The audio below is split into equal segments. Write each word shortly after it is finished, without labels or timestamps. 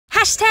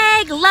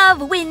Hashtag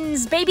love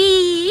wins,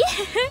 baby!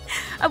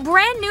 A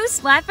brand new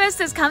Splatfest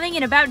is coming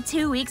in about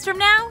 2 weeks from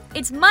now.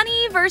 It's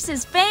money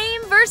versus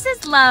fame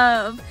versus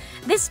love.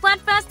 This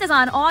Splatfest is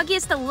on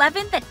August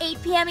 11th at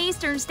 8 p.m.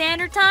 Eastern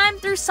Standard Time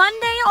through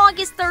Sunday,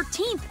 August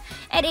 13th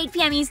at 8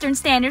 p.m. Eastern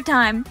Standard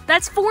Time.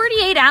 That's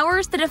 48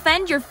 hours to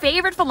defend your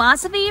favorite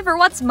philosophy for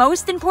what's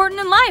most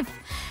important in life.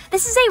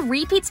 This is a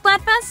repeat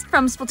Splatfest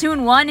from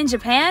Splatoon 1 in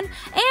Japan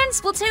and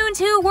Splatoon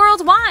 2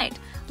 worldwide.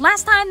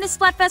 Last time this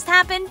Splatfest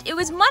happened, it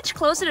was much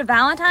closer to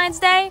Valentine's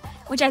Day,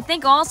 which I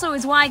think also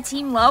is why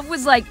Team Love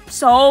was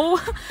so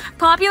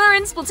popular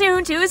in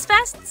Splatoon 2's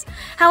fests.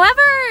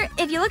 However,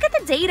 if you look at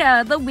the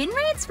data, the win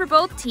rates for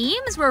both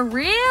teams were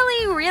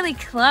really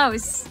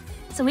close.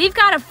 So we've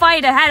got a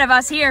fight ahead of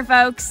us here,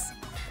 folks.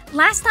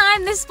 Last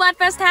time this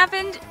Splatfest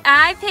happened,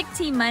 I picked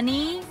Team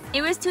Money.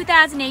 It was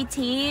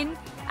 2018.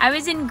 I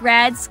was in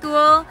grad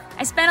school.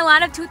 I spent a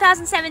lot of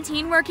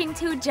 2017 working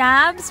 2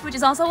 jobs, which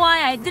is also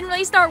why I didn't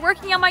really start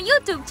working on my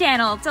YouTube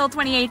channel till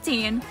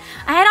 2018.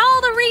 I had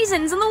all the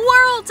reasons in the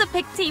world to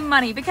pick Team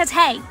Money because,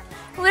 hey,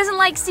 who doesn't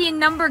like seeing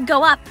number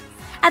go up?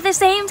 At the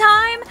same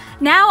time,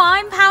 now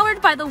I'm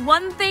powered by the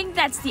one thing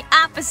that's the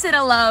opposite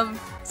of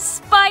love: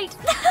 spite.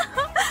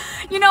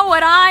 You know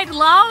what I'd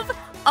love?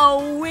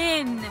 A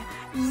win.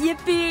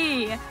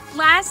 Yippee!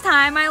 Last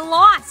time I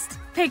lost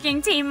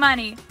picking Team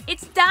Money.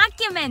 It's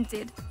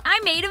documented. I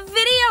made a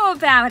video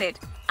about it.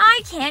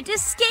 I can't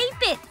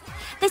escape it.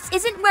 This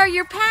isn't where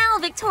your pal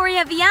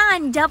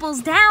Vicvillon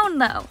doubles down,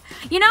 though.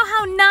 You know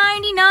how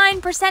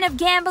 99% of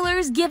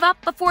gamblers give up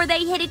before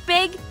they hit it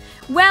big?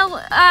 Well,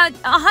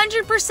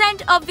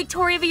 100% of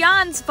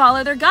Vicvillons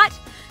follow their gut,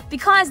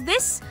 because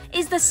this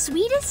is the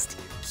sweetest,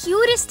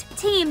 cutest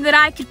team that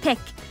I could pick.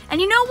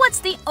 And you know what's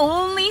the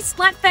only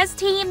Splatfest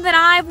team that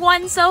I've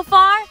won so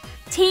far?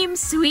 Team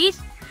Sweet.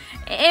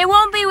 It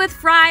won't be with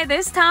Fry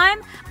this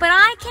time, but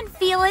I can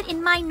feel it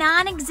in my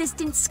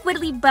non-existent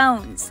squiddly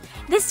bones.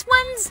 This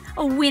one's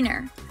a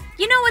winner.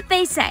 You know what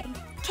they say,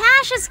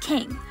 cash is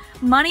king.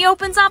 Money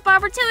opens up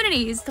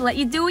opportunities to let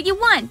you do what you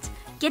want,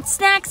 get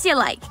snacks you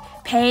like,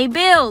 pay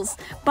bills,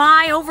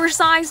 buy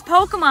oversized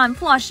Pokemon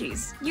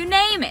plushies, you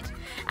name it.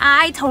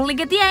 I totally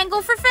get the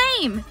angle for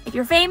fame. If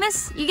you're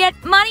famous, you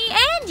get money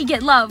and you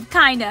get love,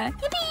 kinda.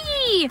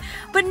 Yippee!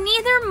 But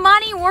neither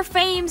Money or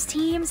Fame's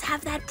teams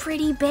have that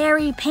pretty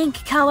berry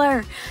pink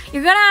color.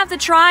 You're gonna have to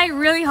try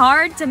really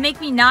hard to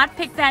make me not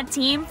pick that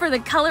team for the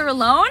color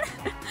alone.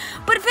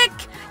 But Vic,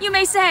 you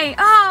may say,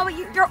 oh,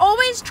 you're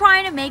always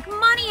trying to make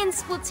money in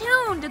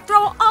Splatoon to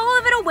throw all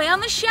of it away on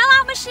the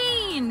shell-out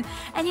machine.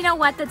 And you know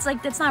what,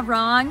 that's not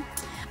wrong.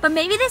 But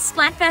maybe this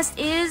Splatfest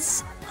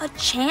is a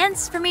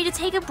chance for me to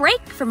take a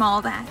break from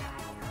all that.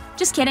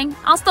 Just kidding,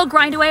 I'll still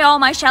grind away all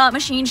my shell-out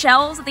machine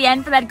shells at the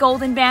end for that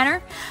golden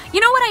banner. You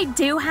know what I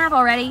do have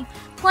already?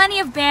 Plenty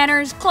of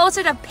banners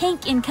closer to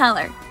pink in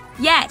color.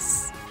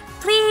 Yes!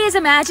 Please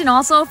imagine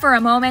also for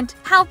a moment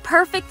how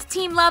perfect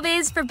Team Love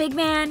is for Big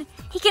Man.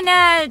 He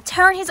can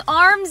turn his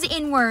arms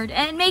inward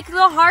and make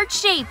the heart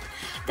shape.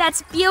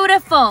 That's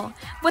beautiful.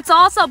 What's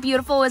also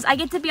beautiful is I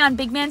get to be on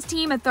Big Man's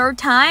team a 3rd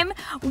time.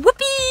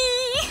 Whoopee!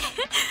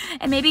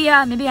 And maybe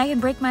I can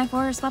break my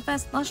 4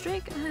 Splatfest loss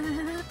streak.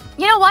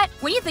 You know what?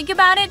 When you think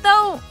about it,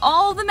 though,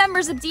 all the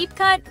members of Deep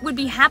Cut would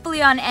be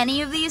happily on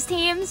any of these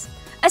teams.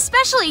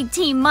 Especially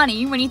Team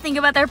Money, when you think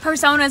about their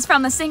personas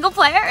from the single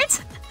player.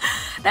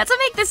 That's what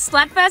makes this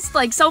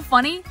Splatfest, so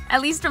funny.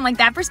 At least from,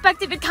 that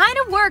perspective, it kind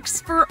of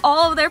works for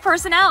all of their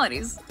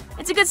personalities.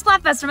 It's a good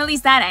Splatfest from at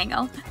least that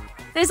angle.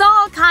 There's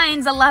all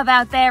kinds of love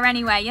out there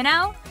anyway, you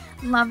know?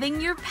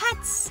 Loving your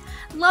pets,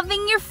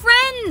 loving your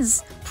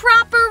friends,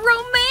 proper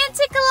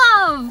romantic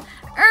love,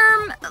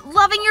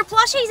 loving your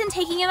plushies and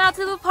taking them out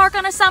to the park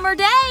on a summer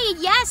day.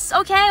 Yes,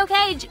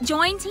 okay,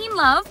 join Team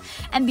Love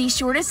and be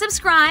sure to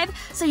subscribe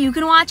so you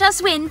can watch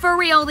us win for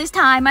real this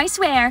time, I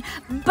swear.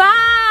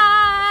 Bye!